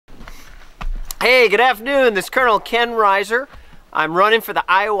Hey, good afternoon. This is Colonel Ken Rizer. I'm running for the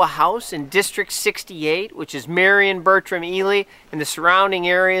Iowa House in District 68, which is Marion, Bertram, Ely, and the surrounding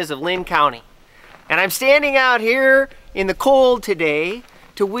areas of Linn County. And I'm standing out here in the cold today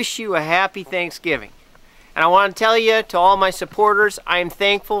to wish you a happy Thanksgiving. And I want to tell you, to all my supporters, I am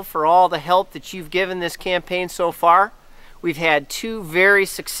thankful for all the help that you've given this campaign so far. We've had 2 very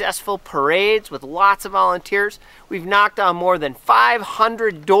successful parades with lots of volunteers. We've knocked on more than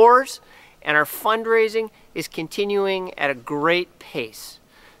 500 doors. And our fundraising is continuing at a great pace.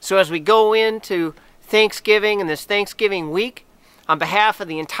 So as we go into Thanksgiving and this Thanksgiving week, on behalf of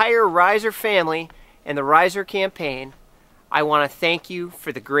the entire Rizer family and the Rizer campaign, I want to thank you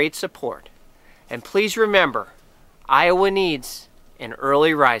for the great support. And please remember, Iowa needs an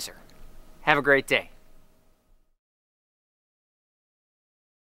early riser. Have a great day.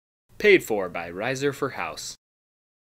 Paid for by Rizer for House.